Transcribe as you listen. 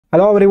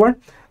Hello everyone.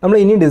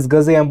 We will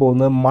discuss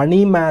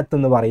money math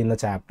in the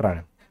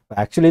chapter.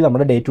 Actually, we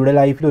use day-to-day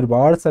life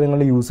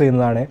use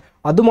it.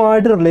 That's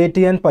relate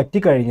to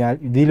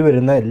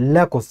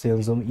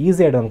questions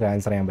easy to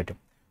answer.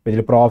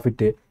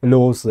 Profit,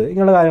 loss, so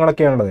we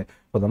profit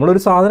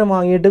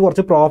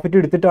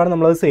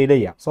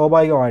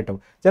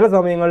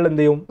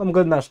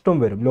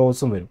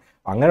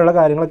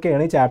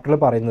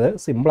sale.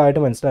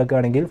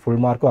 Simple full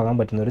mark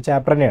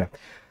chapter.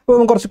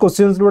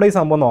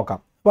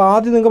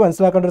 Questions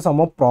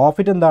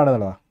profit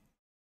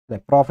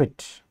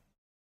profit.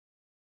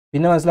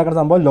 Loss.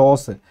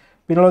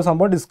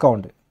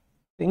 Discount.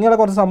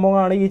 This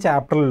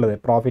chapter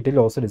profit,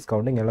 loss,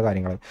 discounting.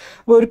 One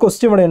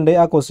question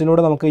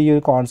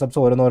question concepts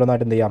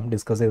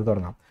discuss.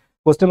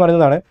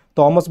 Question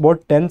Thomas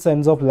bought 10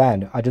 cents of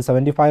land at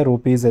 75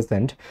 rupees a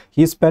cent.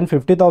 He spent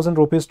 50,000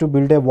 rupees to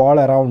build a wall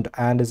around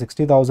and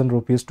 60,000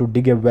 rupees to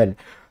dig a well.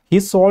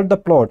 He sold the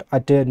plot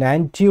at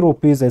 90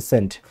 rupees a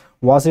cent.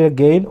 Was it a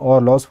gain or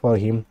loss for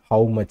him?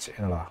 How much?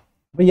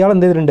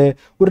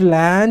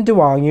 Land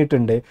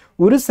വാങ്ങിയിട്ടുണ്ട്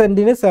ഒരു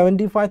സെന്റിന്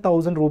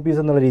 75000 rupees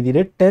എന്നുള്ള രീതിയിൽ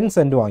 10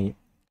 saint വാങ്ങി.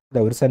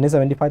 ഒരു സെന്റിന്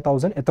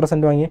 75000 എത്ര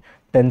saint വാങ്ങി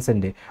 10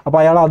 സെന്റ്. അപ്പോൾ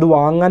അയാൾ അത്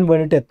വാങ്ങാൻ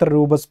വേണ്ടിയിട്ട് എത്ര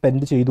രൂപ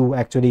സ്പെൻഡ് ചെയ്തു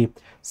ആക്ച്വലി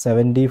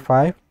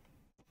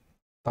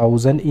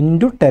 75000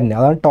 into 10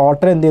 അതാണ്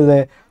ടോട്ടൽ എന്ത് ചെയ്തത്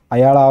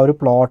അയാൾ ആ ഒരു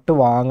പ്ലോട്ട്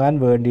വാങ്ങാൻ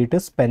വേണ്ടിയിട്ട്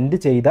സ്പെൻഡ്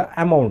ചെയ്ത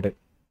എമൗണ്ട്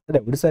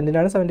അല്ലേ ഒരു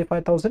സെന്റിനാണ്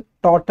 75000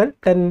 ടോട്ടൽ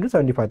 10 into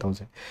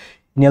 75000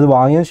 ഇനി അത്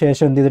വാങ്ങിയതിന്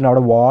ശേഷം എന്ത് ചെയ്തിട്ടുണ്ട്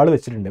അവിടെ വാൾ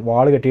വെച്ചിട്ടുണ്ട്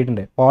വാൾ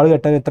കെട്ടിയിട്ടുണ്ട് വാൾ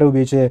കെട്ടാൻ എത്ര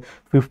ഉപയോഗിച്ച്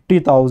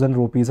 50000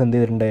 rupees എന്ത്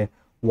ചെയ്തിട്ടുണ്ട്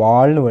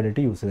വാളിന്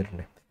വേണ്ടിയിട്ട് യൂസ്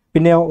ചെയ്തിട്ടുണ്ട്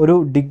പിന്നെ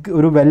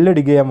ഒരു വെല്ല്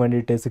ഡിഗ് ചെയ്യാൻ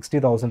വേണ്ടിയിട്ട്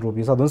 60000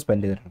 rupees അതും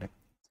സ്പെൻഡ് ചെയ്തിട്ടുണ്ട്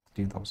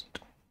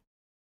 60000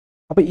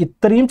 അപ്പോൾ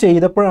ഇത്രയും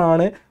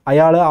ചെയ്തപ്പോഴാണ്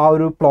അയാൾ ആ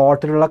ഒരു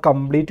പ്ലോട്ടിലുള്ള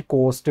കംപ്ലീറ്റ്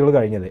കോസ്റ്റുകൾ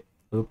കഴിഞ്ഞത്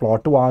ഒരു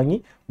പ്ലോട്ട് വാങ്ങി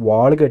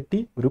വാൾ കെട്ടി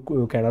ഒരു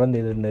കിണർ എന്ത്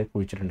ചെയ്തിട്ടുണ്ട്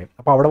കുഴിച്ചിട്ടുണ്ട്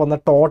അപ്പോൾ അവിടെ വന്ന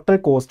ടോട്ടൽ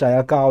കോസ്റ്റ്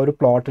അയാൾക്ക് ആ ഒരു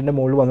പ്ലോട്ടിൻ്റെ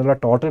മുകളിൽ വന്നുള്ള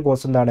ടോട്ടൽ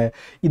കോസ്റ്റ് എന്താണ്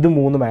ഇത്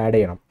മൂന്നും ആഡ്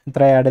ചെയ്യണം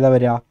എത്ര ആഡ് ചെയ്താൽ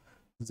വരിക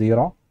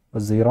 0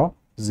 0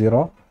 0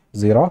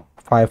 0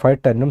 5 5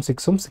 10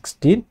 6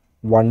 16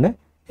 1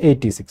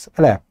 86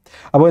 അല്ലേ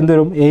അപ്പോൾ എന്ത്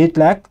വരും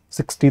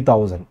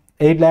 8,60,000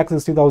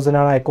 8,60,000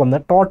 ആണ് അയാൾക്ക് വന്ന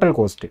ടോട്ടൽ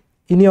കോസ്റ്റ്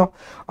ഇനിയോ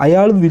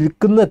അയാൾ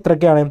വിൽക്കുന്ന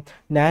എത്രയൊക്കെയാണ്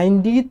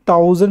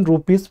 90,000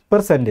 rupees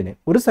പെർ സെൻറ്റിന്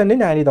ഒരു സെൻറ്റ്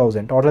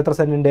 90,000 ടോട്ടൽ എത്ര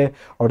സെൻറ്റ് ഉണ്ട്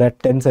അവിടെ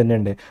 10 സെൻറ്റ്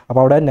ഉണ്ട്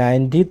അപ്പോൾ അവിടെ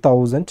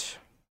 90,000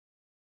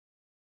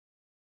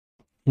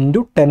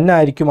 into 10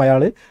 ആയിരിക്കും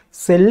അയാൾ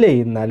സെല്ല്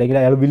ചെയ്യുന്ന അല്ലെങ്കിൽ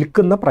അയാൾ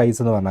വിൽക്കുന്ന പ്രൈസ്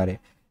എന്ന് പറഞ്ഞാൽ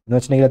എന്ന്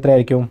വെച്ചിട്ടുണ്ടെങ്കിൽ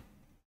എത്രയായിരിക്കും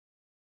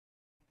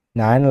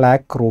 9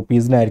 lakh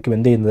rupeesനായിരിക്കും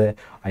എന്ത് ചെയ്യുന്നത്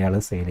അയാൾ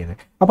സെയിൽ ചെയ്തത്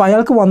അപ്പോൾ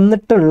അയാൾക്ക്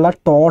വന്നിട്ടുള്ള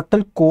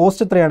ടോട്ടൽ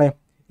കോസ്റ്റ് എത്രയാണ്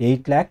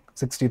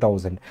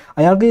 8,60,000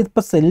 അയാൾക്ക്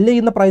ഇപ്പോൾ സെല്ല്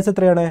ചെയ്യുന്ന പ്രൈസ്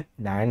എത്രയാണ്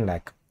 9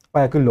 lakh അപ്പോൾ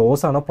അയാൾക്ക്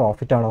ലോസ് ആണോ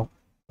പ്രോഫിറ്റ് ആണോ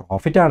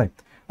പ്രോഫിറ്റ് ആണ്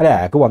അല്ലേ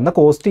അയാൾക്ക് വന്ന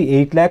കോസ്റ്റ്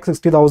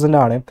 8,60,000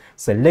 ആണ്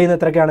സെല്ല് ചെയ്യുന്ന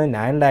എത്രയൊക്കെയാണ്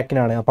 9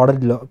 lakhനാണ് അപ്പോൾ അവിടെ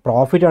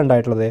പ്രോഫിറ്റ്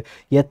ഉണ്ടായിട്ടുള്ളത്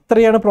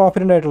എത്രയാണ്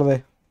പ്രോഫിറ്റ് ഉണ്ടായിട്ടുള്ളത്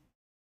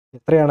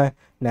എത്രയാണ്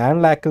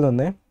 9 lakhൽ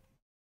നിന്ന്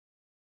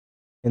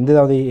എന്ത്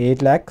ചെയ്താൽ മതി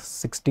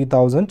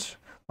 8,60,000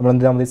 നമ്മൾ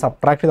എന്ത് ചെയ്താൽ മതി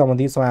സബ്ട്രാക്ട് ചെയ്താൽ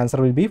മതി സോ ആൻസർ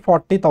വിൽ ബി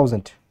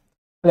 40,000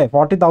 അല്ലേ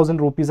 40,000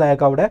 rupees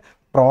അയാൾക്ക് അവിടെ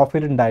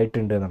പ്രോഫിറ്റ്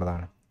ഉണ്ടായിട്ടുണ്ട്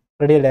എന്നുള്ളതാണ്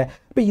റെഡി അല്ലേ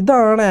അപ്പോൾ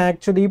ഇതാണ്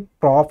ആക്ച്വലി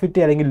പ്രോഫിറ്റ്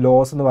അല്ലെങ്കിൽ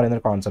ലോസ് എന്ന് പറയുന്ന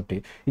ഒരു കോൺസെപ്റ്റ്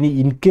ഇനി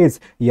ഇൻ കേസ്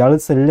ഇയാൾ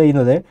സെല്ല്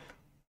ചെയ്യുന്നത്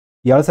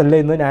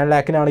 9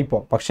 lakhനാണ്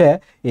ഇപ്പോൾ പക്ഷേ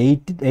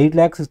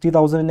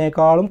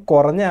 8,60,000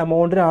 കുറഞ്ഞ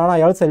എമൗണ്ടിനാണ്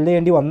അയാൾ സെല്ല്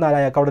ചെയ്യേണ്ടി വന്നാൽ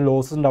അയാൾക്ക് അവിടെ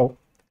ലോസ് ഉണ്ടാവും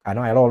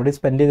കാരണം അയാൾ ഓൾറെഡി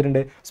സ്പെൻഡ്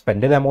ചെയ്തിട്ടുണ്ട്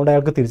സ്പെൻഡ് ചെയ്ത എമൗണ്ട്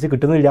അയാൾക്ക് തിരിച്ച്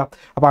കിട്ടുന്നില്ല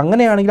അപ്പോൾ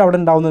അങ്ങനെയാണെങ്കിൽ അവിടെ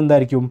ഉണ്ടാവുന്നത്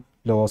എന്തായിരിക്കും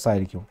ലോസ്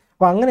ആയിരിക്കും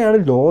അപ്പോൾ അങ്ങനെയാണ്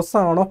ലോസ്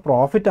ആണോ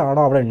പ്രോഫിറ്റ്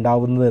ആണോ അവിടെ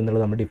ഉണ്ടാവുന്നത്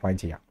എന്നുള്ളത് നമ്മൾ ഡിഫൈൻ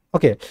ചെയ്യാം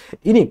ഓക്കെ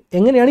ഇനി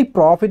എങ്ങനെയാണ് ഈ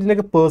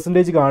പ്രോഫിറ്റിൻ്റെയൊക്കെ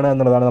പെർസെൻറ്റേജ് കാണുക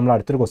എന്നുള്ളതാണ് നമ്മൾ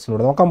അടുത്തൊരു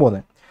ക്വസ്റ്റ്യനിലൂടെ നോക്കാൻ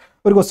പോകുന്നത്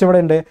ഒരു ക്വസ്റ്റ്യൻ ഇവിടെ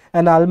ഉണ്ട്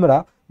an അൽമിറ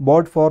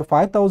bought for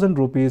 5,000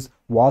 rupees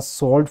was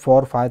sold for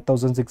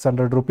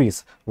 5,600 rupees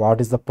what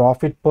is the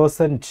profit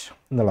percent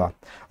എന്നുള്ളതാണ്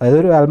അതായത്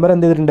ഒരു അൽമിറ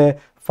എന്ത് ചെയ്തിട്ടുണ്ട്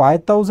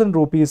 5,000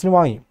 rupeesന്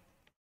വാങ്ങി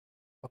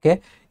ഓക്കെ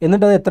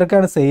എന്നിട്ട് അത്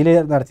എത്രക്കാണ് സെയിൽ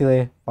നടത്തിയത്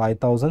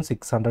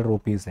 5,600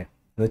 rupeesന്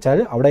എന്ന് വെച്ചാൽ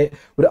അവിടെ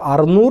ഒരു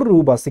 600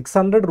 രൂപ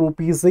 600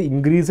 rupees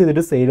ഇൻക്രീസ്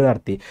ചെയ്തിട്ട് സെയിൽ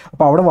നടത്തി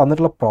അപ്പോൾ അവിടെ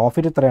വന്നിട്ടുള്ള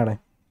പ്രോഫിറ്റ് എത്രയാണ്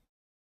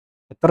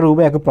എത്ര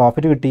രൂപയൊക്കെ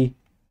പ്രോഫിറ്റ് കിട്ടി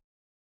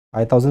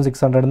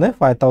 5,600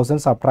 5,000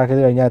 സബ്ട്രാക്ട്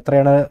ചെയ്ത് കഴിഞ്ഞാൽ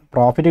എത്രയാണ്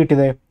പ്രോഫിറ്റ്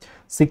കിട്ടിയത്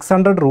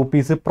 600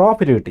 rupees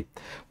പ്രോഫിറ്റ് കിട്ടി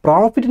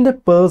പ്രോഫിറ്റിൻ്റെ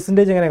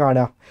പെർസെൻറ്റേജ് എങ്ങനെ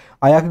കാണുക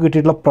അയാൾക്ക്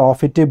കിട്ടിയിട്ടുള്ള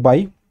പ്രോഫിറ്റ്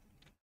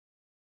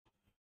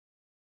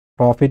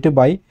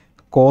ബൈ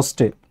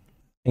കോസ്റ്റ്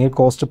അല്ലെങ്കിൽ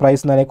കോസ്റ്റ്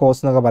പ്രൈസ് എന്നല്ലെങ്കിൽ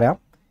കോസ്റ്റ് എന്നൊക്കെ പറയാം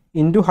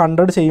ഇൻറ്റു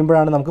 100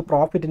 ചെയ്യുമ്പോഴാണ് നമുക്ക്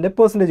പ്രോഫിറ്റിൻ്റെ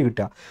പെർസെൻറ്റേജ്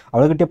കിട്ടുക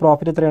അവിടെ കിട്ടിയ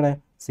പ്രോഫിറ്റ് എത്രയാണ്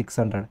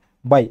 600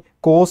 ബൈ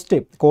കോസ്റ്റ്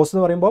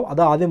എന്ന് പറയുമ്പോൾ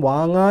അത് ആദ്യം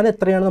വാങ്ങാൻ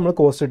എത്രയാണ് നമ്മൾ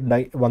കോസ്റ്റ്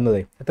വന്നത്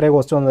എത്രയാണ്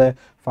കോസ്റ്റ് വന്നത്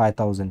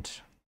 5,000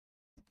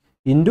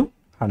 into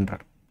 100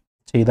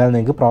 ചെയ്താൽ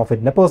നിങ്ങൾക്ക്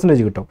പ്രോഫിറ്റിൻ്റെ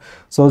പെർസെൻറ്റേജ് കിട്ടും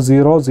സോ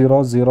 0 0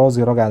 0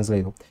 0 ക്യാൻസൽ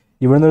ചെയ്തു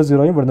ഇവിടുന്ന് ഒരു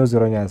 0 ഇവിടുന്ന് ഒരു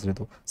 0 ക്യാൻസൽ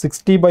ചെയ്തു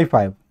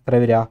 60/5 എത്ര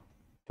വരിക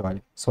 12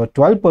 സോ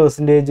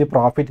 12%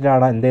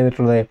 പ്രോഫിറ്റിനാണ് എന്ത്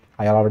ചെയ്തിട്ടുള്ളത്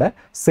അയാൾ അവിടെ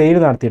സെയിൽ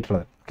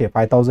നടത്തിയിട്ടുള്ളത് ഓക്കെ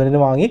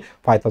 5,000 വാങ്ങി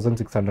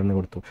 5,600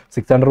 കൊടുത്തു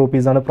 600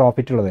 rupees ആണ്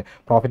പ്രോഫിറ്റ് ഉള്ളത്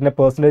പ്രോഫിറ്റിൻ്റെ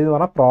പെർസെൻറ്റേജ് എന്ന്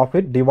പറഞ്ഞാൽ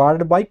profit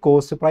divide by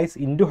cost price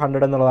into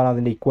 100 എന്നുള്ളതാണ്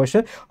അതിൻ്റെ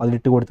ഇക്വേഷൻ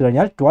അതിലിട്ട് കൊടുത്തു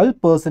കഴിഞ്ഞാൽ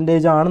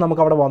 12% ആണ്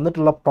നമുക്ക് അവിടെ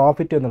വന്നിട്ടുള്ള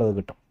പ്രോഫിറ്റ് എന്നുള്ളത്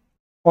കിട്ടും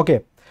ഓക്കെ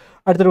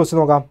അടുത്തൊരു ക്വസ്റ്റ്യൻ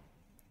നോക്കാം.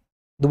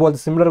 ഇതുപോലത്തെ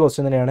സിമിലർ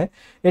ക്വസ്റ്റ്യൻ തന്നെയാണ്.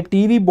 A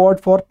T V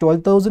boat four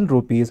 12,000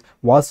 rupees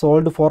was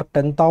sold for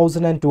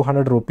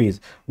 10,200 rupees.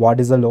 What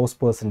is the loss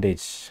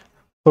percentage?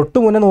 തൊട്ട്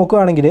മുന്നേ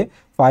നോക്കുകയാണെങ്കിൽ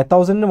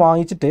 5,000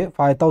 വാങ്ങിച്ചിട്ട്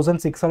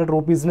 5,600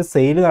 rupeesന്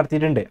സെയിൽ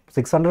നടത്തിയിട്ടുണ്ട്.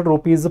 600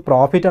 rupees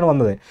പ്രോഫിറ്റാണ്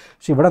വന്നത്.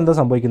 പക്ഷേ ഇവിടെ എന്താ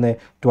സംഭവിക്കുന്നത്?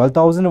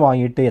 12,000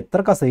 വാങ്ങിയിട്ട്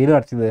എത്രക്കാ സെയിൽ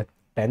നടത്തിയത്?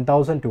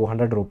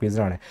 10,200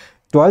 rupeesനാണ്.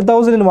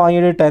 12,000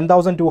 വാങ്ങിയിട്ട്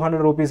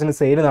 10,200 rupeesന്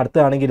സെയിൽ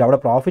നടത്തുകയാണെങ്കിൽ അവിടെ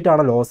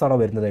പ്രോഫിറ്റാണോ ലോസാണോ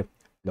വരുന്നത്?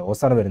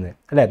 ലോസാണ് വരുന്നത്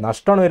അല്ലേ,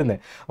 നഷ്ടമാണ് വരുന്നത്.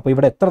 അപ്പോൾ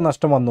ഇവിടെ എത്ര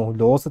നഷ്ടം വന്നു?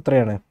 ലോസ്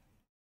എത്രയാണ്?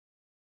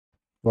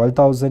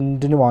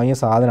 12,000 വാങ്ങിയ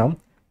സാധനം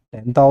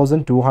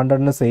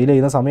 10,200 സെയിൽ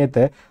ചെയ്യുന്ന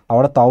സമയത്ത്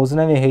അവിടെ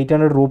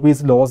 1,800 rupees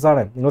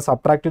ലോസാണ്. നിങ്ങൾ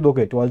സബ്ട്രാക്ട് ചെയ്ത്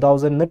നോക്ക്.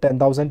 12,000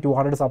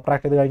 10,200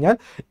 സബ്ട്രാക്ട് ചെയ്ത് കഴിഞ്ഞാൽ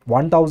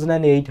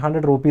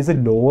 1,800 rupees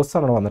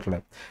ലോസാണ്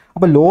വന്നിട്ടുള്ളത്.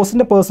 അപ്പോൾ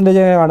ലോസിൻ്റെ പെർസെൻറ്റേജ്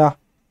എങ്ങനെ കാണുക?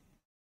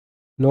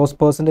 ലോസ്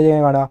പെർസെൻറ്റേജ്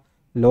എങ്ങനെ കാണുക?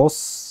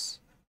 Loss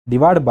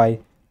divide by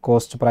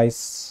cost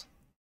price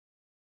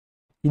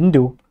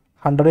into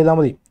 100 ചെയ്താൽ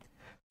മതി.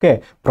 ഓക്കെ,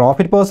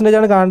 പ്രോഫിറ്റ് പെർസെൻറ്റേജ്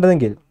ആണ്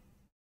കാണേണ്ടതെങ്കിൽ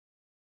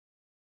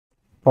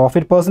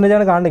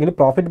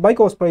profit by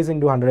cost price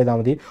into 100 ചെയ്താൽ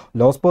മതി.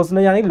 ലോസ്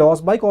പെർസെൻറ്റേജ് ആണെങ്കിൽ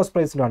loss by cost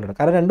price into 100.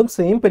 കാരണം രണ്ടും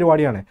സെയിം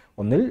പരിപാടിയാണ്.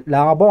 ഒന്നിൽ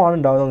ലാഭമാണ്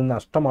ഉണ്ടാകുന്നത്, ഒന്നിൽ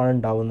നഷ്ടമാണ്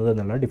ഉണ്ടാകുന്നത്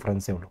എന്നുള്ള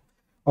ഡിഫറൻസേ ഉള്ളൂ.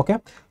 ഓക്കെ,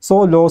 സോ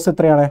ലോസ്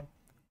എത്രയാണ്?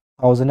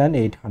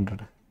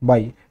 1,800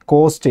 ബൈ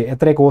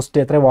കോസ്റ്റ്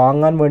എത്ര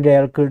വാങ്ങാൻ വേണ്ടി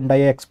അയാൾക്ക്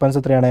ഉണ്ടായ എക്സ്പെൻസ്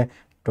എത്രയാണ്?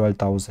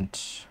 12,000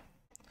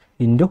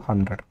 ഇൻറ്റു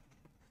 100.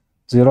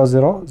 0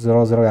 0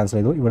 0 0 ക്യാൻസൽ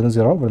ചെയ്തു. ഇവിടുന്ന്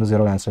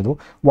 0 ക്യാൻസൽ ചെയ്തു.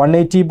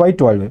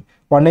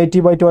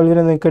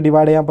 180/12 നിങ്ങൾക്ക്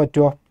ഡിവൈഡ് ചെയ്യാൻ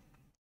പറ്റുമോ?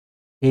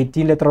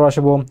 18 എത്ര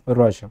പ്രാവശ്യം പോകും? ഒരു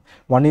പ്രാവശ്യം.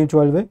 1 ×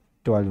 12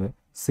 12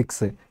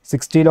 6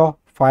 60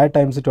 5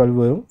 times 12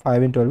 വരും.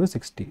 5 × 12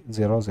 60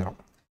 0 0.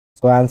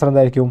 സോ ആൻസർ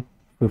എന്തായിരിക്കും?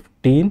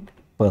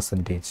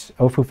 15%.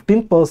 അപ്പോൾ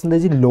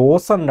 15%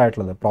 ലോസ് ആണ്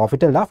ഉണ്ടായിട്ടുള്ളത്,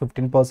 പ്രോഫിറ്റ് അല്ല.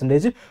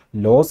 15%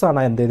 ലോസ് ആണ്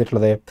എന്ത്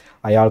ചെയ്തിട്ടുള്ളത്?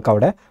 അയാൾക്ക്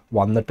അവിടെ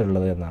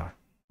വന്നിട്ടുള്ളത് എന്നാണ്.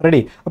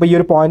 റെഡി? അപ്പോൾ ഈ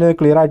ഒരു പോയിന്റ്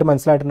ക്ലിയർ ആയിട്ട്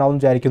മനസ്സിലായിട്ടുണ്ടാവും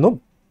വിചാരിക്കുന്നു.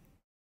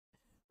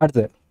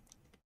 അടുത്ത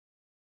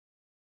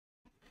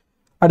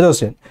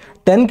question.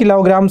 10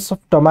 kilograms of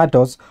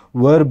tomatoes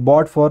were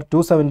bought for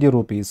 270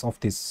 rupees.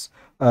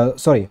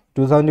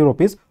 270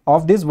 rupees.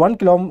 Of this 1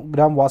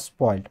 kilogram was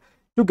spoiled.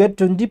 To get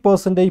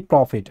 20%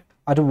 profit,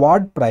 at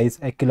what price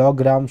a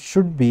kilogram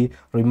should the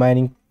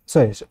remaining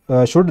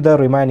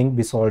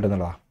be sold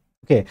എന്നുള്ളതാണ്.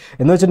 ഓക്കെ,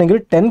 എന്ന് വെച്ചിട്ടുണ്ടെങ്കിൽ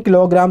 10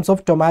 kilograms of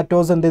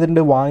tomatoes എന്ത്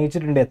ചെയ്തിട്ടുണ്ട്?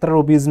 വാങ്ങിച്ചിട്ടുണ്ട്. എത്ര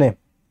രൂപീസിന്?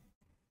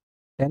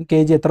 10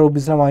 kg എത്ര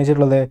രൂപീസിനാണ്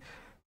വാങ്ങിച്ചിട്ടുള്ളത്?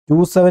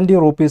 270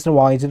 rupeesന്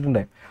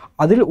വാങ്ങിച്ചിട്ടുണ്ട്.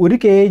 അതിൽ 1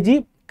 kg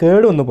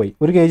കേടുവന്നു പോയി.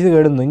 1 kg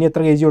കേടുവന്നു. ഇനി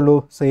എത്ര kg ഉള്ളൂ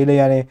സെയിൽ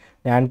ചെയ്യാൻ?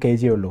 9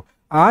 kg ഉള്ളൂ.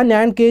 ആ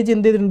 9 kg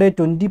എന്ത് ചെയ്തിട്ടുണ്ട്?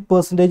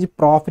 20%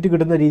 പ്രോഫിറ്റ്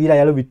കിട്ടുന്ന രീതിയിൽ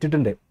അയാൾ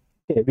വിറ്റിട്ടുണ്ട്.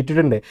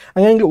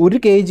 അങ്ങനെയെങ്കിൽ 1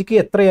 kgക്ക്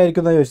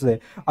എത്രയായിരിക്കും എന്നാണ് ചോദിച്ചത്.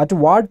 At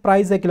what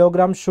price A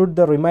kilogram should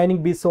the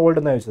remaining be sold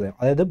എന്നാണ് ചോദിച്ചത്.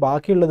 അതായത്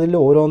ബാക്കിയുള്ളതിൽ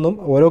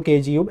ഓരോ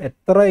kgയും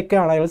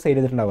എത്രയൊക്കെയാണ് അയാൾ സെയിൽ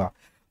ചെയ്തിട്ടുണ്ടാവുക.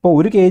 അപ്പോൾ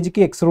 1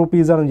 kgക്ക് X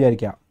rupees ആണെന്ന്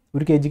വിചാരിക്കുക.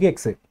 1 kgക്ക് X.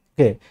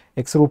 Okay,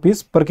 X rupees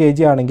per kg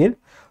ആണെങ്കിൽ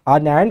ആ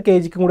 9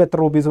 kgക്കും കൂടെ എത്ര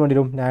രൂപീസ് വേണ്ടി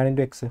വരും? 9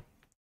 × X.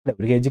 അല്ല,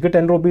 1 kgക്ക്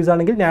 10 rupees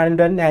ആണെങ്കിൽ 9 ×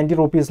 10 90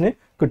 rupeesന്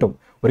കിട്ടും.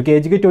 1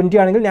 kgക്ക് 20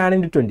 ആണെങ്കിൽ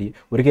 9 × 20.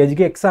 1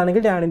 kgക്ക് X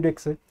ആണെങ്കിൽ 9 × X.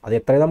 അത്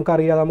എത്രയും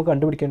നമുക്കറിയാം, നമുക്ക്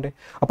കണ്ടുപിടിക്കേണ്ടേ.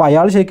 അപ്പോൾ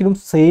അയാൾ ശരിക്കും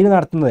സെയിൽ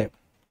നടത്തുന്നത്,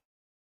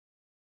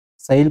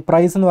 സെയിൽ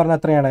പ്രൈസ് എന്ന് പറഞ്ഞാൽ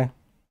എത്രയാണ്?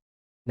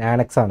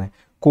 9X ആണ്.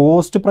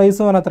 കോസ്റ്റ് പ്രൈസ്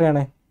എന്ന് പറഞ്ഞാൽ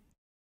എത്രയാണ്?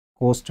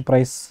 കോസ്റ്റ്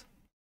പ്രൈസ്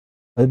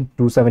അത്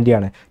 270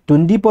 ആണ്.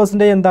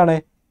 20% എന്താണ്?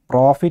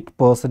 പ്രോഫിറ്റ്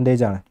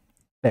പെർസെൻറ്റേജ് ആണ്.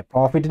 അല്ലേ,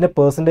 പ്രോഫിറ്റിൻ്റെ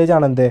പെർസെൻറ്റേജ്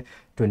ആണ് എന്ത്?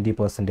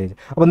 20%.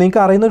 അപ്പോൾ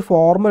നിങ്ങൾക്ക് അറിയുന്ന ഒരു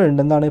ഫോർമുല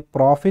ഉണ്ട്. എന്താണ്?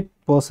 Profit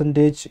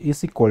percentage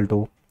is equal to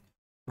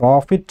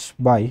profit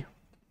by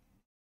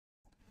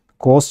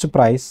cost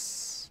price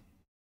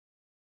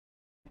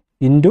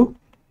into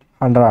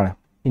 100 ആണ്.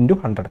 ഇൻറ്റു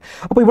 100.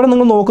 അപ്പോൾ ഇവിടെ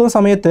നിങ്ങൾ നോക്കുന്ന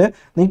സമയത്ത്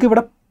നിങ്ങൾക്ക്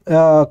ഇവിടെ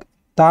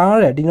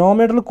താഴെ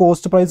ഡിനോമിനേറ്ററിൽ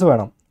കോസ്റ്റ് പ്രൈസ്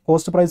വേണം.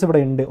 കോസ്റ്റ് പ്രൈസ് ഇവിടെ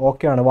ഉണ്ട്,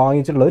 ഓക്കെയാണ്.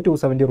 വാങ്ങിച്ചിട്ടുള്ളത്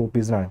 270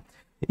 rupeesനാണ്.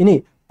 ഇനി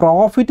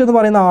പ്രോഫിറ്റ് എന്ന്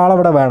പറയുന്ന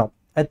ആളവിടെ വേണം.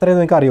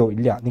 എത്രയെന്ന് നിങ്ങൾക്ക് അറിയോ?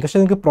 ഇല്ല. പക്ഷേ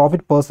നിങ്ങൾക്ക്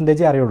പ്രോഫിറ്റ്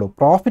പെർസെൻറ്റേജേ അറിയുള്ളൂ.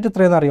 പ്രോഫിറ്റ്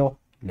എത്രയെന്ന് അറിയോ?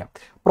 ഇല്ല.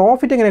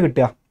 പ്രോഫിറ്റ് എങ്ങനെ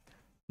കിട്ടുക?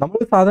 നമ്മൾ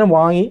സാധനം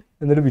വാങ്ങി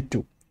എന്നിട്ട് വിറ്റു.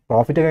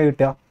 പ്രോഫിറ്റ് എങ്ങനെ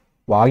കിട്ടുക?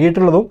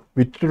 വാങ്ങിയിട്ടുള്ളതും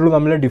വിറ്റിട്ടുള്ളതും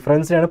തമ്മിലുള്ള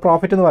ഡിഫറൻസിനാണ്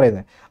പ്രോഫിറ്റ് എന്ന്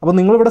പറയുന്നത്. അപ്പോൾ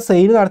നിങ്ങളിവിടെ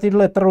സെയിൽ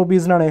നടത്തിയിട്ടുള്ളത് എത്ര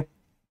രൂപീസിനാണ്?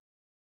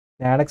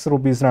 9X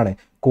rupeesനാണ്.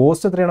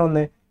 കോസ്റ്റ് എത്രയാണ്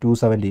വന്നത്?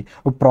 270.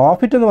 അപ്പോൾ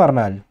പ്രോഫിറ്റ് എന്ന്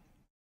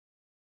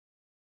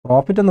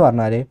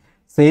പറഞ്ഞാൽ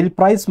sale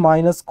price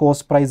minus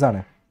cost price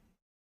ആണ്.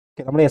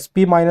 നമ്മൾ SP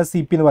മൈനസ്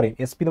CP എന്ന് പറയും.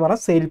 SP എന്ന് പറഞ്ഞാൽ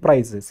സെയിൽ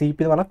പ്രൈസ്, CP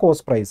എന്ന് പറഞ്ഞാൽ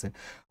കോസ്റ്റ് പ്രൈസ്.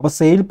 അപ്പോൾ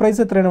സെയിൽ പ്രൈസ്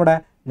എത്രയാണ് ഇവിടെ?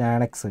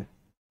 9X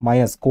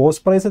മൈനസ്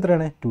കോസ്റ്റ് പ്രൈസ്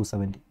എത്രയാണ്?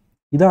 270.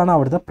 ഇതാണ്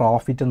അവിടുത്തെ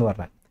പ്രോഫിറ്റ് എന്ന്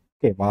പറഞ്ഞാൽ.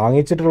 ഓക്കെ,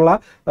 വാങ്ങിച്ചിട്ടുള്ള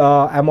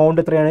എമൗണ്ട്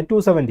എത്രയാണ്?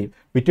 270.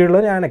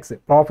 വിറ്റിട്ടുള്ളത് 9X.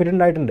 പ്രോഫിറ്റ്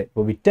ഉണ്ടായിട്ടുണ്ട്.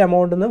 അപ്പോൾ വിറ്റ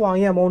എമൗണ്ടിൽ നിന്ന്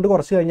വാങ്ങിയ എമൗണ്ട്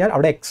കുറച്ച് കഴിഞ്ഞാൽ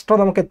അവിടെ എക്സ്ട്രാ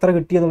നമുക്ക് എത്ര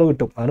കിട്ടി എന്നുള്ളത്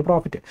കിട്ടും. അതാണ്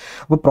പ്രോഫിറ്റ്.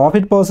 അപ്പോൾ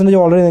പ്രോഫിറ്റ് പെർസെൻറ്റേജ്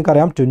ഓൾറെഡി നിങ്ങൾക്ക്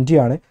അറിയാം 20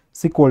 ആണ്.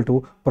 ഈക്വൽ ടു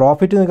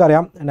പ്രോഫിറ്റ് നിങ്ങൾക്ക്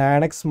അറിയാം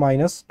 9X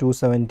minus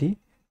 270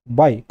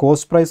 by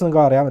cost price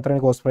നിങ്ങൾക്ക് അറിയാം.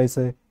 എത്രയാണ് കോസ്റ്റ്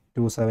പ്രൈസ്?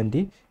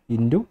 270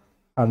 ഇൻറ്റു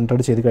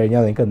 100 ചെയ്ത്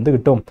കഴിഞ്ഞാൽ നിങ്ങൾക്ക് എന്ത്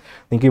കിട്ടും?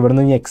 നിങ്ങൾക്ക് ഇവിടെ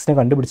നിന്ന് എക്സിനെ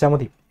കണ്ടുപിടിച്ചാൽ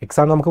മതി. X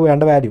ആണ് നമുക്ക്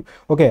വേണ്ട വാല്യൂ.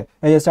 ഓക്കെ,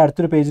 ജസ്റ്റ്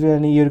അടുത്തൊരു പേജിൽ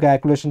തന്നെ ഈ ഒരു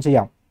കാൽക്കുലേഷൻ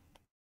ചെയ്യാം.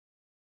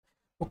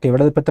 ഓക്കെ,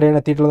 ഇവിടെ ഇപ്പോൾ എത്രയാണ്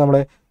എത്തിയിട്ടുള്ളത്? നമ്മൾ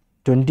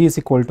 20 is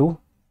equal to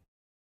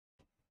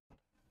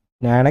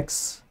 9X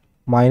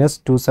minus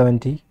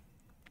 270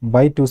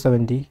 by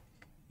 270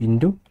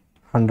 into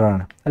 100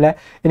 ആണ് അല്ലേ.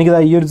 എനിക്കിത്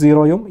ഈ ഒരു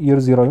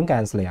സീറോയും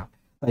ക്യാൻസൽ ചെയ്യാം.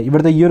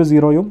 ഇവിടുത്തെ ഈ ഒരു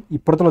സീറോയും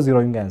ഇപ്പുറത്തുള്ള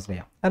സീറോയും ക്യാൻസൽ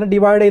ചെയ്യാം. കാരണം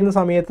ഡിവൈഡ് ചെയ്യുന്ന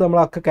സമയത്ത്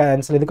നമ്മളൊക്കെ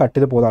ക്യാൻസൽ ചെയ്ത് കട്ട്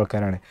ചെയ്ത് പോകുന്ന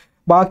ആൾക്കാരാണ്.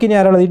 ബാക്കി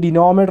ഞാനുള്ളത് ഈ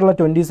ഡിനോമിനേറ്ററുള്ള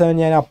 27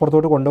 ഞാൻ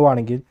അപ്പുറത്തോട്ട്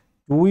കൊണ്ടുപോകുകയാണെങ്കിൽ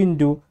 2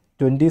 into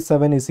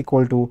 27 is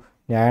equal to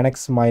 9x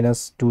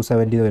minus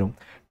 270 വരും.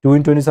 2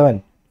 into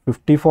 27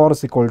 54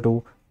 is equal to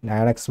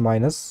 9x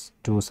minus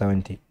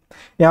 270.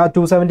 ഞാൻ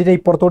 270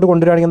 ഇപ്പുറത്തോട്ട്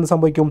കൊണ്ടുവരികയാണെങ്കിൽ എന്ത്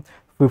സംഭവിക്കും?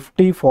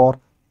 54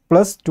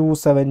 plus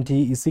 270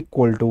 is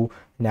equal to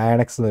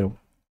 9x വരും.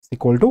 Is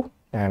equal to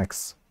 9x.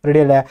 Ready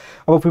അല്ലേ?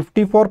 അപ്പോൾ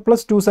 54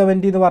 പ്ലസ്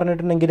 270 എന്ന്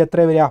പറഞ്ഞിട്ടുണ്ടെങ്കിൽ എത്ര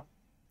വരിക?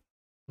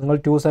 നിങ്ങൾ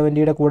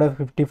 270യുടെ കൂടെ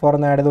 54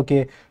 എന്ന് ആഡ് ചെയ്ത്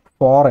നോക്കിയേ.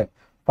 4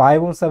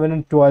 5ഉം 7ഉം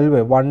 12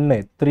 1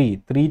 3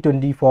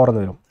 324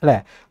 എന്ന് വരും അല്ലേ.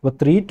 അപ്പോൾ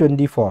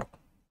 324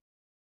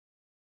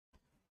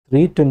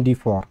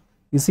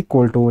 ഇസ്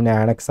ഈക്വൽ ടു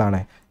 9x ആണ്.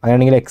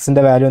 അങ്ങനെയാണെങ്കിൽ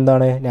എക്സിൻ്റെ വാല്യൂ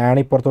എന്താണ്?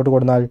 9 ഇപ്പുറത്തോട്ട്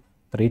കൊടുത്താൽ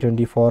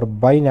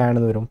 324/9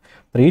 എന്ന് വരും.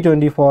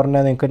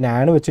 324നെ നിങ്ങൾക്ക്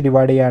 9 വെച്ച്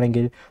ഡിവൈഡ്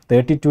ചെയ്യുകയാണെങ്കിൽ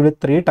 32ൽ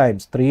 3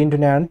 ടൈംസ് 3 ഇൻറ്റു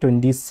 9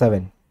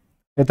 27.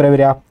 എത്ര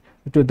വരിക?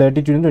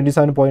 32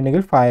 27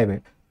 പോയിട്ടുണ്ടെങ്കിൽ 5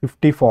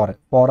 54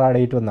 4 ആഡ്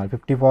ചെയ്തിട്ട് വന്നാൽ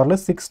 54ൽ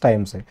 6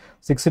 ടൈംസ്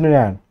 6 ഇൻറ്റു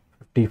 9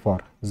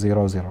 54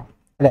 0 0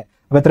 അല്ലേ.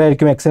 അപ്പോൾ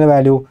എത്രയായിരിക്കും എക്സിൻ്റെ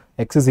value?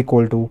 X is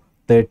equal to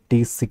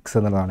 36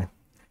 എന്നുള്ളതാണ്.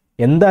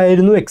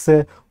 എന്തായിരുന്നു എക്സ്?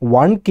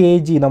 1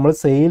 kg നമ്മൾ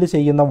സെയിൽ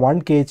ചെയ്യുന്ന 1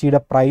 kgയുടെ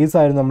പ്രൈസ്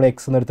ആയിരുന്നു നമ്മൾ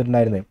എക്സ് എന്ന്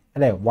എടുത്തിട്ടുണ്ടായിരുന്നത്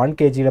അല്ലേ. 1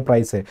 kgയുടെ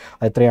പ്രൈസ്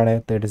അത് എത്രയാണ്?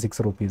 36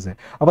 റുപ്പീസ്.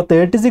 അപ്പോൾ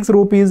 36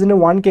 റുപ്പീസിന്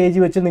 1 kg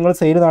വെച്ച് നിങ്ങൾ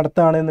സെയിൽ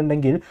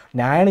നടത്തുകയാണെന്നുണ്ടെങ്കിൽ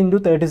 9 ഇൻറ്റു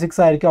 36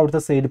 ആയിരിക്കും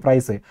അവിടുത്തെ സെയിൽ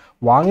പ്രൈസ്.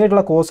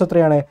 വാങ്ങിയിട്ടുള്ള കോസ്റ്റ്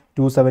എത്രയാണ്?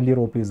 270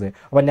 റുപ്പീസ്.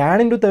 അപ്പോൾ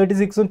 9 ഇൻറ്റു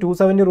 36ഉം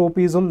 270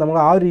 റുപ്പീസും നമ്മൾ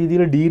ആ ഒരു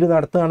രീതിയിൽ ഡീൽ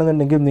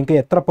നടത്തുകയാണെന്നുണ്ടെങ്കിൽ നിങ്ങൾക്ക്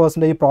എത്ര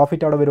പെർസെൻറ്റേജ്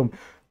പ്രോഫിറ്റ് അവിടെ വരും?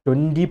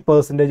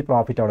 20%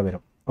 പ്രോഫിറ്റ് അവിടെ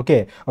വരും. ഓക്കെ.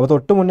 അപ്പോൾ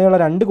തൊട്ട് മുന്നേയുള്ള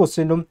 2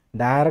 ക്വസ്റ്റ്യനും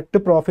ഡയറക്റ്റ്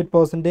പ്രോഫിറ്റ്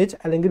പെർസെൻറ്റേജ്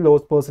അല്ലെങ്കിൽ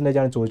ലോസ് പെർസെൻറ്റേജ്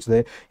ആണ് ചോദിച്ചത്.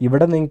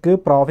 ഇവിടെ നിങ്ങൾക്ക്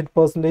പ്രോഫിറ്റ്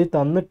പെർസെൻറ്റേജ്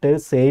തന്നിട്ട്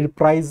സെയിൽ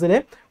പ്രൈസിലെ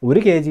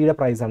 1 kgയുടെ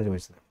പ്രൈസാണ്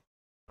ചോദിച്ചത്.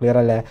 ക്ലിയർ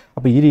അല്ലേ?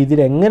 അപ്പോൾ ഈ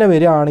രീതിയിൽ എങ്ങനെ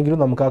വരികയാണെങ്കിലും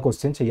നമുക്ക് ആ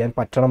ക്വസ്റ്റ്യൻ ചെയ്യാൻ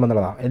പറ്റണം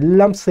എന്നുള്ളതാണ്.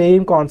 എല്ലാം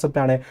സെയിം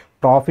കോൺസെപ്റ്റാണ്.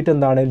 പ്രോഫിറ്റ്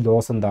എന്താണ്,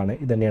 ലോസ് എന്താണ്,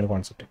 ഇത് തന്നെയാണ്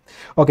കോൺസെപ്റ്റ്.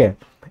 ഓക്കെ.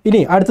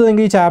 ഇനി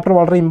അടുത്തതെങ്കിൽ ഈ ചാപ്റ്റർ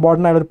വളരെ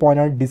ഇമ്പോർട്ടൻ്റ് ആയ ഒരു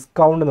പോയിന്റാണ്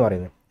ഡിസ്കൗണ്ട് എന്ന്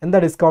പറയുന്നത്. എന്താ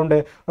ഡിസ്കൗണ്ട്?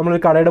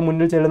 നമ്മളൊരു കടയുടെ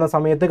മുന്നിൽ ചെല്ലുന്ന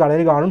സമയത്ത്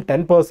കടയിൽ കാണും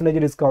 10%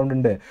 ഡിസ്കൗണ്ട്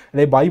ഉണ്ട്,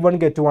 അല്ലെങ്കിൽ buy 1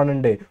 get 1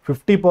 ഉണ്ട്,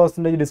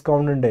 50%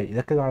 ഡിസ്കൗണ്ട് ഉണ്ട്,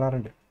 ഇതൊക്കെ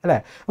കാണാറുണ്ട് അല്ലേ.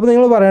 അപ്പോൾ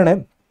നിങ്ങൾ പറയണേ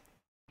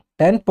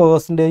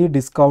 10%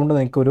 ഡിസ്കൗണ്ട്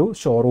നിങ്ങൾക്കൊരു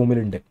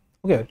ഷോറൂമിലുണ്ട്.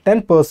 ഓക്കെ,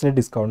 10%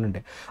 ഡിസ്കൗണ്ട് ഉണ്ട്.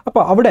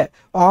 അപ്പോൾ അവിടെ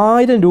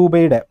 1000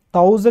 രൂപയുടെ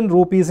 1000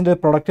 റുപ്പീസിൻ്റെ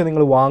പ്രൊഡക്റ്റ്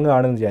നിങ്ങൾ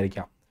വാങ്ങുകയാണെന്ന്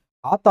വിചാരിക്കാം.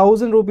 ആ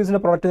 1000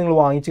 റുപ്പീസിൻ്റെ പ്രൊഡക്റ്റ് നിങ്ങൾ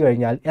വാങ്ങിച്ചു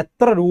കഴിഞ്ഞാൽ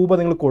എത്ര രൂപ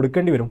നിങ്ങൾ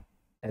കൊടുക്കേണ്ടി വരും?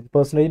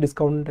 10%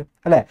 ഡിസ്കൗണ്ട് ഉണ്ട്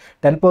അല്ലേ.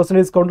 10%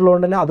 ഡിസ്കൗണ്ട്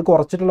ഉള്ളതുകൊണ്ട് തന്നെ അത്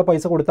കുറച്ചിട്ടുള്ള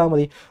പൈസ കൊടുത്താൽ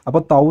മതി.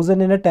 അപ്പോൾ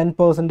 1000ൻ്റെ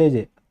 10%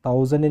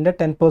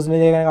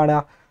 എങ്ങനെ കാണുക?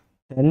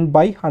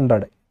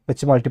 10/100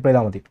 വെച്ച് മൾട്ടിപ്ലൈ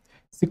ചെയ്താൽ മതി.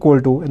 ഈക്വൽ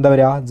ടു എന്താ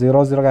വരിക?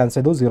 0 ക്യാൻസൽ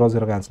ചെയ്തു,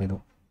 0 ക്യാൻസൽ ചെയ്തു,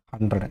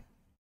 100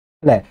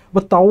 അല്ലേ.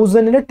 അപ്പോൾ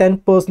 1000ൻ്റെ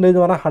 10%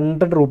 എന്ന് പറഞ്ഞാൽ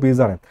 100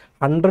 റുപ്പീസാണ്.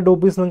 100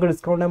 റുപ്പീസ് നിങ്ങൾക്ക്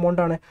ഡിസ്കൗണ്ട്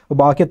എമൗണ്ട് ആണ്. അപ്പോൾ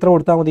ബാക്കി എത്ര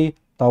കൊടുത്താൽ മതി?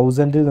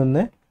 1000ൽ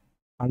നിന്ന്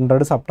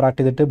 100 സബ്ട്രാക്ട്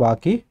ചെയ്തിട്ട്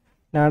ബാക്കി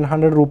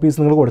 900 റുപ്പീസ്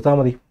നിങ്ങൾ കൊടുത്താൽ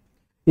മതി.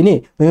 ഇനി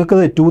നിങ്ങൾക്ക്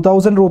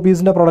 2000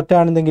 റുപ്പീസിൻ്റെ പ്രൊഡക്റ്റ്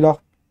ആണെന്നെങ്കിലോ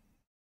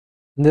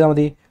എന്ത് ചെയ്താൽ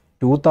മതി?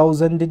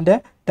 2000ൻ്റെ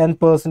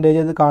 10%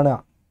 ഇത് കാണുക.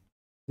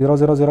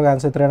 0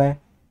 ക്യാൻസൽ എത്രയാണ്?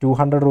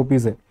 200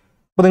 റുപ്പീസ്.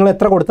 അപ്പോൾ നിങ്ങൾ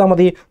എത്ര കൊടുത്താൽ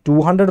മതി?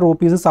 200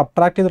 റുപ്പീസ്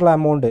സബ്ട്രാക്ട് ചെയ്തിട്ടുള്ള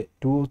എമൗണ്ട്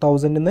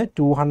 2000ൽ നിന്ന്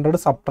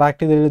 200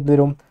 സബ്ട്രാക്ട് ചെയ്ത്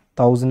തരും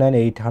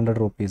 1800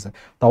 റുപ്പീസ്.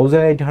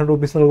 1800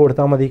 റുപ്പീസ് നിങ്ങൾ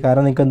കൊടുത്താൽ മതി.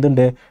 കാരണം നിങ്ങൾക്ക്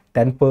എന്തുണ്ട്?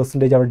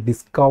 10% അവിടെ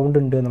ഡിസ്കൗണ്ട്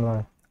ഉണ്ട്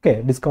എന്നുള്ളതാണ്. ഓക്കെ,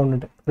 ഡിസ്കൗണ്ട്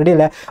ഉണ്ട്. റെഡി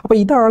അല്ലേ? അപ്പോൾ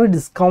ഇതാണ്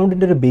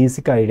ഡിസ്കൗണ്ടിൻ്റെ ഒരു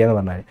ബേസിക് ഐഡിയ എന്ന്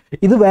പറഞ്ഞാൽ.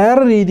 ഇത്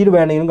വേറെ രീതിയിൽ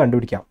വേണമെങ്കിലും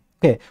കണ്ടുപിടിക്കാം.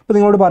 ഓക്കെ, അപ്പോൾ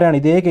നിങ്ങളോട് പറയുകയാണ്,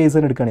 ഇതേ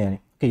കേസിന് എടുക്കുകയാണ് ഞാൻ.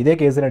 ഓക്കെ, ഇതേ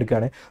കേസിന്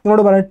എടുക്കുകയാണ്.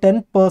 നിങ്ങളോട് പറയാൻ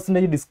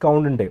 10%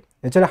 ഡിസ്കൗണ്ട് ഉണ്ട്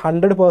എന്ന് വെച്ചാൽ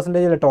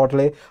 100% അല്ല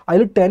ടോട്ടൽ.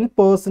 അതിൽ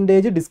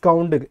 10%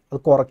 ഡിസ്കൗണ്ട് അത്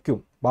കുറയ്ക്കും.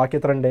 ബാക്കി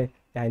എത്ര ഉണ്ട്?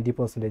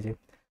 90%.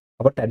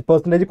 അപ്പോൾ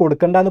 10%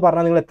 കൊടുക്കണ്ടെന്ന്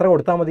പറഞ്ഞാൽ നിങ്ങൾ എത്ര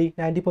കൊടുത്താൽ മതി?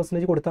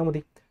 90% കൊടുത്താൽ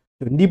മതി.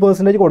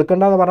 20%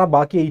 കൊടുക്കണ്ടെന്ന് പറഞ്ഞാൽ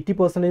ബാക്കി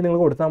 80%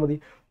 നിങ്ങൾ കൊടുത്താൽ മതി.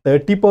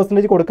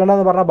 30%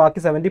 കൊടുക്കണ്ടെന്ന് പറഞ്ഞാൽ ബാക്കി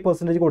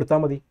 70% കൊടുത്താൽ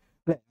മതി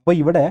അല്ലേ. അപ്പോൾ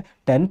ഇവിടെ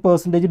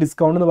 10%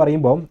 ഡിസ്കൗണ്ട് എന്ന്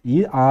പറയുമ്പോൾ ഈ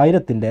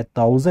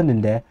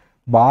 1000ൻ്റെ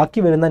ബാക്കി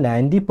വരുന്ന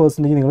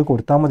 90% നിങ്ങൾ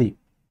കൊടുത്താൽ മതി.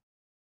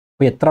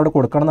 അപ്പോൾ എത്ര അവിടെ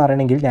കൊടുക്കണം എന്ന്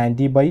അറിയണമെങ്കിൽ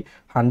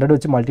 90/100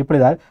 വെച്ച് മൾട്ടിപ്ലൈ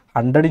ചെയ്താൽ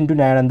 100 ഇൻറ്റു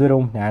 9 എന്ത്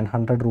വരും?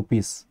 900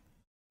 റുപ്പീസ്.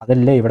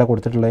 അതല്ലേ ഇവിടെ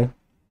കൊടുത്തിട്ടുള്ളത്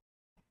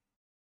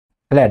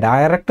അല്ലേ.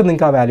 ഡയറക്റ്റ്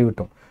നിങ്ങൾക്ക് ആ വാല്യൂ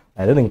കിട്ടും.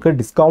 അതായത് നിങ്ങൾക്ക്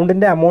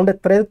ഡിസ്കൗണ്ടിൻ്റെ എമൗണ്ട്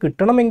എത്ര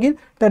കിട്ടണമെങ്കിൽ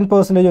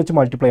 10% വെച്ച്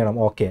മൾട്ടിപ്ലൈ ചെയ്യണം.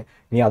 ഓക്കെ,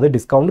 ഇനി അത്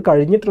ഡിസ്കൗണ്ട്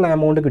കഴിഞ്ഞിട്ടുള്ള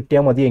എമൗണ്ട്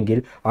കിട്ടിയാൽ മതിയെങ്കിൽ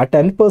ആ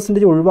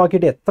 10%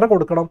 ഒഴിവാക്കിയിട്ട് എത്ര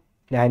കൊടുക്കണം?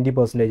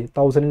 90%.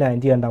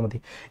 1090 കണ്ടാൽ മതി.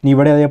 ഇനി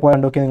ഇവിടെ അതേപോലെ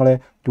കണ്ടോക്കിയാൽ നിങ്ങൾ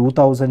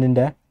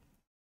 2000ൻ്റെ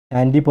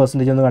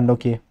 90% ഒന്ന്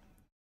കണ്ടോക്കിയേ.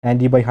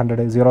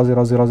 90/100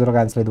 0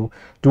 ക്യാൻസൽ ചെയ്തു.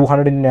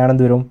 200 ഞാൻ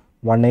എന്ത് വരും?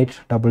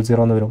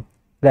 1800 എന്ന് വരും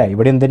അല്ലേ.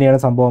 ഇവിടെ എന്ത് തന്നെയാണ്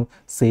സംഭവം?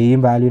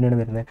 സെയിം വാല്യൂ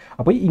തന്നെയാണ് വരുന്നത്.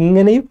 അപ്പോൾ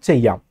ഇങ്ങനെയും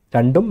ചെയ്യാം.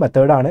 രണ്ടും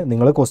മെത്തേഡാണ്.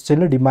 നിങ്ങൾ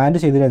ക്വസ്റ്റ്യനിൽ ഡിമാൻഡ്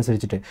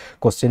ചെയ്തതിനനുസരിച്ചിട്ട്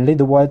ക്വസ്റ്റ്യനിൽ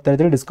ഇതുപോലെ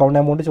തരത്തിൽ ഡിസ്കൗണ്ട്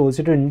എമൗണ്ട്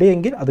ചോദിച്ചിട്ടുണ്ട്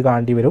എങ്കിൽ അത്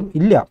കാണേണ്ടി വരും.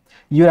 ഇല്ല,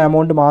 ഈ ഒരു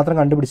എമൗണ്ട് മാത്രം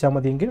കണ്ടുപിടിച്ചാൽ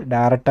മതിയെങ്കിൽ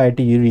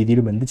ഡയറക്റ്റായിട്ട് ഈ ഒരു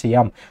രീതിയിലും എന്ത്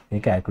ചെയ്യാം?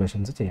 നിങ്ങൾക്ക്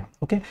കാൽക്കുലേഷൻസ് ചെയ്യാം.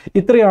 ഓക്കെ,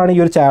 ഇത്രയാണ് ഈ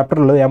ഒരു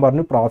ചാപ്റ്ററിൽ. ഞാൻ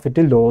പറഞ്ഞു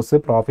profit, loss,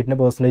 പ്രോഫിറ്റിൻ്റെ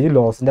percentage,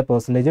 ലോസിൻ്റെ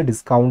percentage,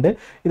 discount,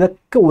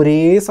 ഇതൊക്കെ ഒരേ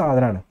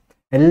സാധനമാണ്.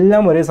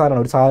 എല്ലാം ഒരേ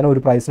സാധനമാണ്. ഒരു സാധനം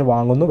ഒരു പ്രൈസിന്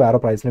വാങ്ങുന്നു, വേറെ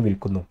പ്രൈസിന്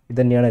വിൽക്കുന്നു. ഇത്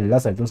തന്നെയാണ് എല്ലാ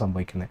സ്ഥലത്തും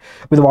സംഭവിക്കുന്നത്.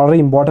 അപ്പോൾ ഇത് വളരെ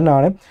ഇമ്പോർട്ടൻ്റ്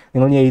ആണ്.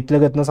 നിങ്ങൾ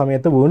 8th എത്തുന്ന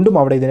സമയത്ത് വീണ്ടും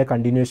അവിടെ ഇതിൻ്റെ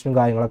കണ്ടിന്യൂഷനും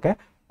കാര്യങ്ങളൊക്കെ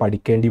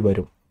പഠിക്കേണ്ടി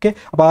വരും. ഓക്കെ,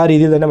 അപ്പോൾ ആ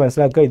രീതിയിൽ തന്നെ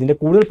മനസ്സിലാക്കുക. ഇതിൻ്റെ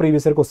കൂടുതൽ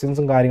പ്രീവിയസ് ഇയർ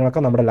ക്വസ്റ്റ്യൻസും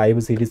കാര്യങ്ങളൊക്കെ നമ്മുടെ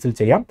ലൈവ് സീരീസിൽ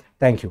ചെയ്യാം.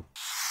 താങ്ക്